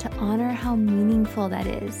moment to honor how meaningful that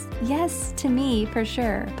is. Yes, to me for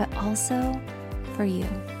sure, but also for you.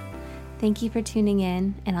 Thank you for tuning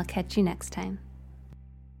in, and I'll catch you next time.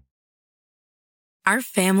 Our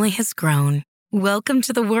family has grown. Welcome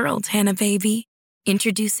to the world, Hannah baby.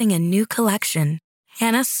 Introducing a new collection,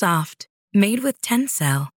 Hannah Soft, made with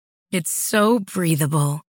Tencel. It's so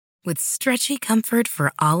breathable, with stretchy comfort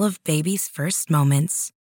for all of baby's first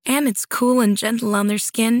moments. And it's cool and gentle on their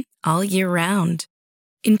skin all year round.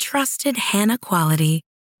 Entrusted Hannah quality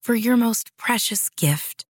for your most precious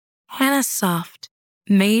gift. Hannah Soft,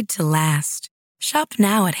 made to last. Shop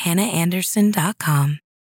now at hannahanderson.com.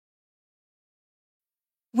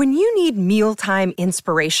 When you need mealtime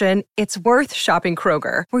inspiration, it's worth shopping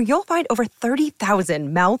Kroger, where you'll find over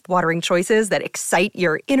 30,000 mouth-watering choices that excite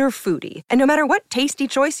your inner foodie. And no matter what tasty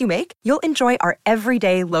choice you make, you'll enjoy our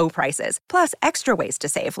everyday low prices, plus extra ways to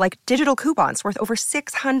save, like digital coupons worth over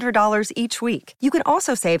 $600 each week. You can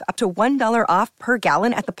also save up to $1 off per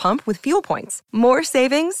gallon at the pump with fuel points. More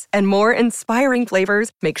savings and more inspiring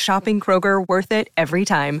flavors make shopping Kroger worth it every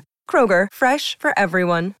time. Kroger, fresh for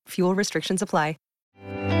everyone. Fuel restrictions apply.